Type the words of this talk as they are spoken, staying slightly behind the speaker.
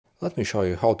let me show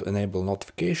you how to enable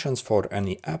notifications for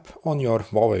any app on your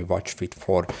Huawei Watch Fit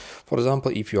 4. For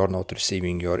example, if you are not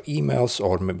receiving your emails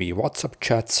or maybe WhatsApp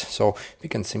chats, so we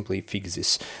can simply fix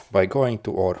this by going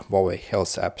to our Huawei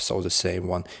Health app, so the same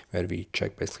one where we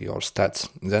check basically our stats.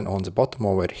 Then on the bottom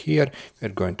over here, we're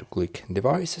going to click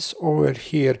devices over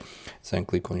here, then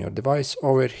click on your device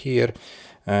over here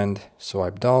and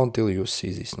swipe down till you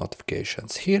see these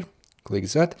notifications here. Click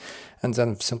that and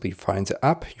then simply find the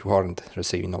app you aren't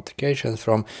receiving notifications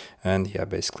from, and yeah,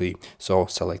 basically, so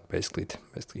select basically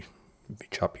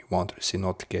which app you want to receive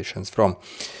notifications from.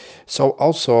 So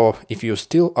also, if you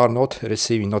still are not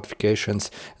receiving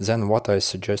notifications, then what I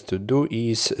suggest to do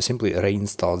is simply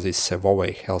reinstall this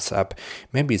Huawei Health app.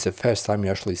 Maybe it's the first time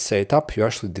you actually set it up, you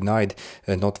actually denied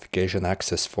notification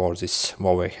access for this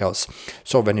Huawei Health.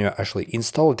 So when you actually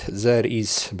install it, there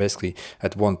is basically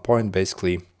at one point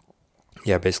basically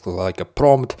like a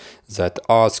prompt that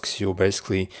asks you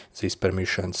basically these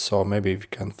permissions. So maybe we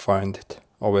can find it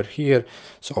over here.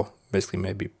 So basically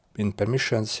maybe in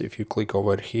permissions, if you click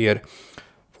over here,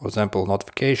 for example,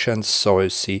 notifications, so you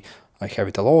see I have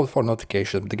it allowed for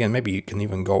notifications, but again, maybe you can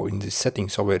even go in the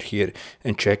settings over here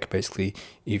and check basically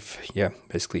if,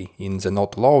 basically in the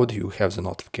not allowed, you have the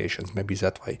notifications. Maybe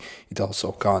that way it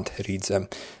also can't read them.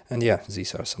 And yeah,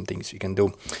 these are some things you can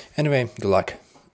do. Anyway, good luck.